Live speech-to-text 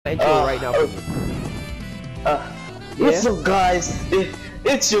intro right now for me. What's up, guys?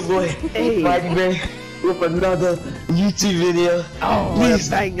 It's your boy, Mike Man, with another YouTube video. Oh, please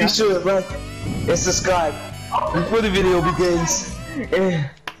be sure to like and subscribe before the video begins. And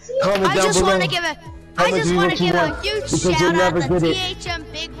comment I down just below. want to give a huge shout out to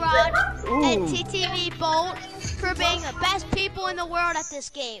THM Big Rod and TTV Bolt for being the best people in the world at this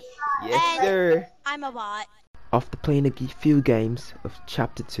game. Yes, sir. I'm a bot. After playing a few games of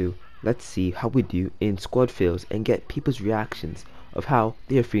Chapter 2, let's see how we do in squad fields and get people's reactions of how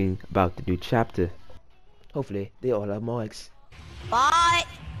they are feeling about the new chapter. Hopefully, they all have mics. Bye.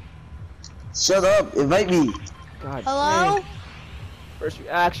 Shut up, invite me. God Hello? dang. First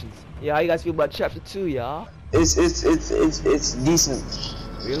reactions. Yeah, how you guys feel about Chapter 2, y'all? It's decent.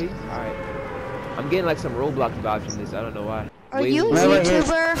 Really? Alright. I'm getting like some Roblox vibes from this, I don't know why. Are you a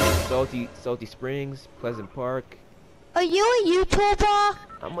YouTuber? Salty Springs, Pleasant Park. Are you a YouTuber?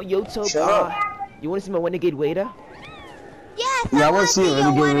 I'm a YouTuber. Shut up. You wanna see my Renegade Wader? Yes, Yeah, I wanna see a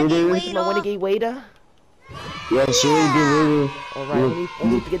Renegade Wader. See my Renegade Wader? Yeah, sure, Renegade Wader. Alright,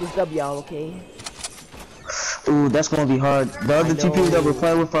 let me get this W, y'all, okay? Ooh, that's gonna be hard. The other two people that we're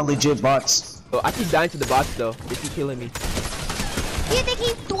playing with are legit bots. Oh, I keep dying to the bots though. They keep killing me. You think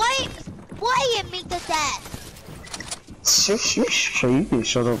he's playing me to death? Sure, you can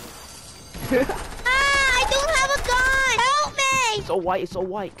shut up. I don't have a gun! Help me! It's so white, it's so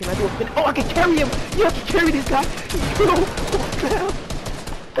white. Can I do a spin? Oh, I can carry him! Yeah, I can carry this guy! Yo, what the hell?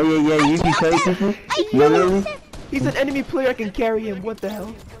 Oh yeah, you can carry people? Literally? He's an enemy player, I can carry him. What the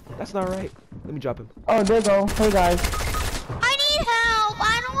hell? That's not right. Let me drop him. Oh, there you go. Hey guys. I need help!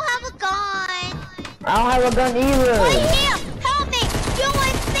 I don't have a gun! I don't have a gun either. Right here! Help me! You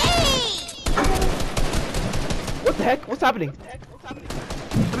and me! What the heck? What's happening?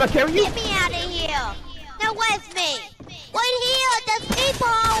 Am I carrying you? Get me out of here! Now where's me? Right here! There's people!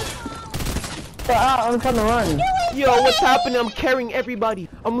 I'm trying to run. Yo, what's happening? I'm carrying everybody.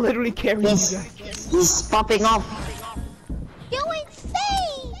 I'm literally carrying you guys. He's popping off. You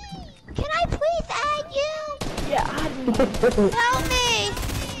insane! Can I please add you? Yeah, Help me!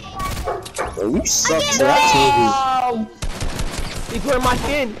 Oh, you suck. He's wearing my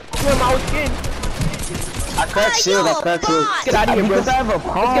skin. He's wearing my own skin. I cracked shield. Get out of here, bro. Let's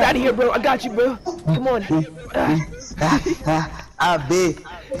get out of here, bro. I got you, bro. Come on. I bet.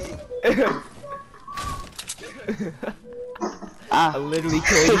 I literally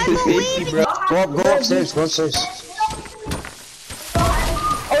carried you to safety, bro. Go upstairs. Oh,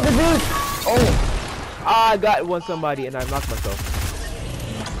 the dude. Oh. I got somebody and I knocked myself.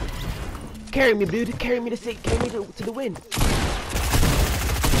 Carry me, dude. Carry me to the win.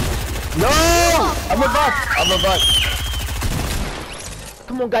 No! I'm a bot.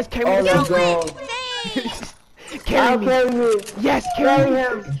 Come on, guys. Carry me. Let's go. Carry me. Carry me. Yes, carry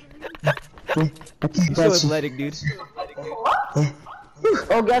him. You're so Gotcha. athletic, dude.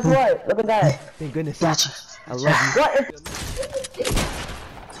 Oh, guess what? Look at that. Thank goodness. Gotcha. I love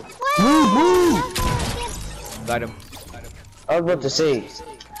Woo! you. Got him. I was about to say.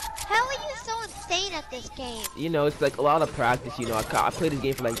 How are you so insane at this game? You know, it's like a lot of practice. You know, I played this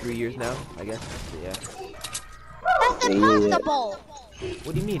game for like 3 years now, I guess. Yeah. That's impossible!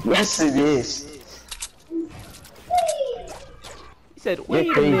 What do you mean? Yes, it is. He said,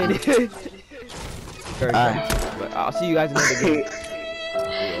 wait a minute. Very funny. But I'll see you guys in another game.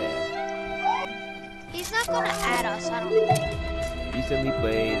 Yeah. He's not gonna add us, I don't think. Recently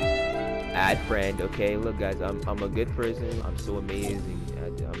played. Add friend. Okay, look, guys, I'm a good person. I'm so amazing.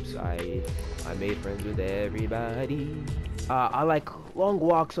 I made friends with everybody. I like long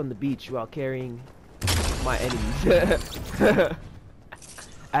walks on the beach while carrying my enemies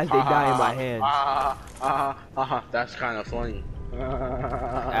as they die in my hands. That's kind of funny.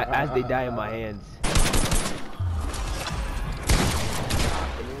 As they die in my hands.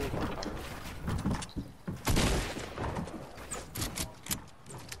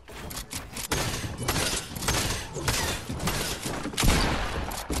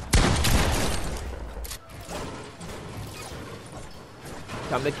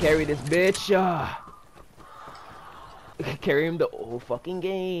 Time to carry this bitch. Carry him the whole fucking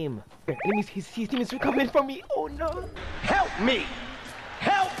game. Enemies, his teammates are coming for me. Oh no. Help me!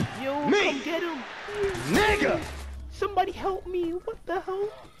 Help Yo, me! come get him. Nigga! Somebody help me. What the hell?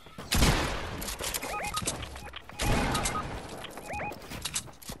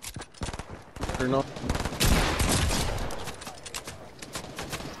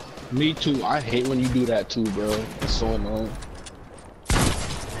 Me too. I hate when you do that too, bro. It's so annoying.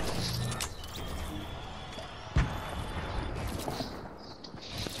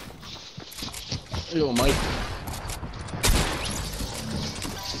 Yo, Mike.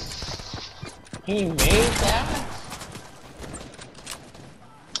 He made that?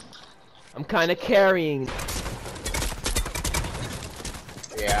 I'm kind of carrying.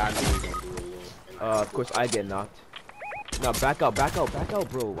 Yeah, I knew he was gonna do a little. Of course I get knocked. No, back out, bro.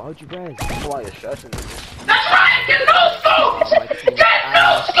 Why would you res? That's why you're stressing.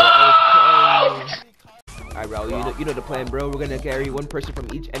 Alright, Raul, you know the plan, bro. We're gonna carry one person from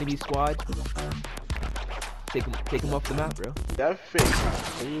each enemy squad. Take him off the map, bro. That fake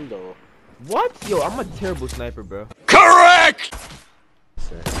clean though. What? Yo, I'm a terrible sniper, bro. Correct!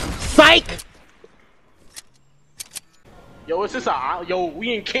 Psych! Yo, it's just a yo.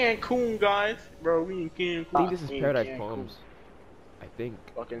 We in Cancun, guys. Bro, we in Cancun. I think this is We in Paradise Cancun. Palms. I think.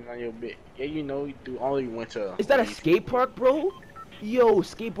 Fucking on your bit. Yeah, you know, you do all you went to. Is that a skate park, bro? Yo,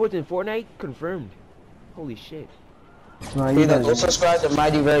 skateboards in Fortnite? Confirmed. Holy shit. Go subscribe to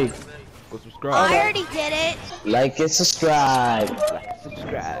Mighty Ray. Go subscribe. I already did it. Like and subscribe. Like,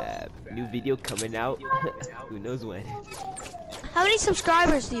 subscribe. New video coming out. Who knows when? How many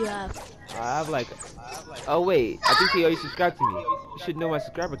subscribers do you have? I have like. Oh wait, I think they already subscribed to me. You should know my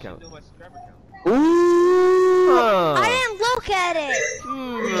subscriber count. Ooh. Huh. I didn't look at it.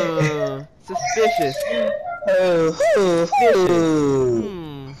 Suspicious. Oh,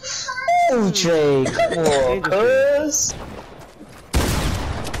 Jake. Cuz.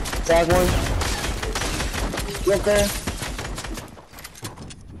 Tag one. Get there.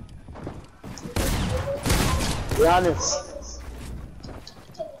 Be honest.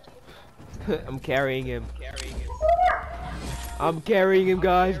 I'm carrying him. I'm carrying him,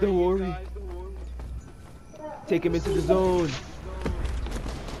 guys. Don't worry. Take him into the zone.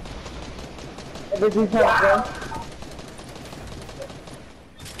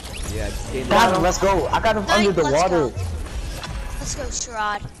 Yeah, just stay in the Got him, let's go. I got him under the Let's water. go. Let's go,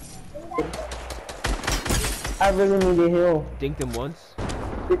 Sherrod. I really need a heal. Dinked him once.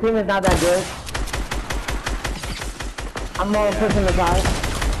 The team is not that good. I'm more pushing the side.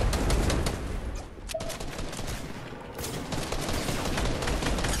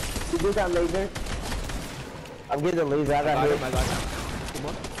 You do that laser? I'm getting a laser. I got hit. I got him. Come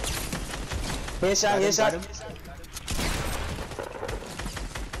on. Headshot.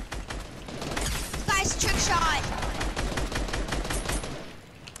 Guys, trick shot.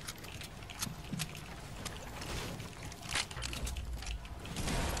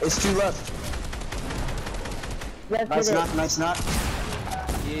 It's two left. Nice knock.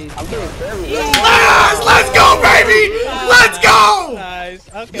 Yes. I'm getting very Yes! Let's go, baby! Let's go! Nice.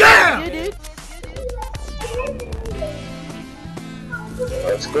 Okay. Yeah!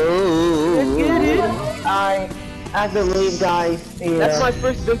 Let's go. Let's get it. I have to leave, guys. Yeah. That's my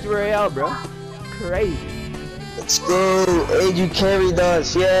first victory royale, bro. Crazy. Let's go. Hey, you carried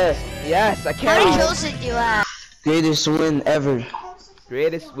us. Yeah. Yes, I How carried many him. kills did you have? Greatest win ever.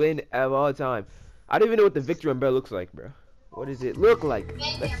 Greatest win of all time. I don't even know what the victory umbrella looks like, bro. What does it look like?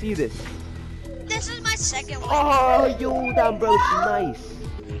 Let's see this. This is my second one. Oh, yo, that umbrella looks nice.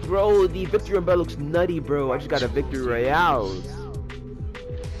 Bro, the victory umbrella looks nutty, bro. I just got a victory royale.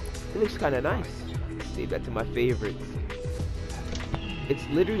 It looks kind of nice. Save that to my favorites. It's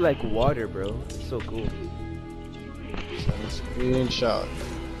literally like water, bro. It's so cool. Screenshot.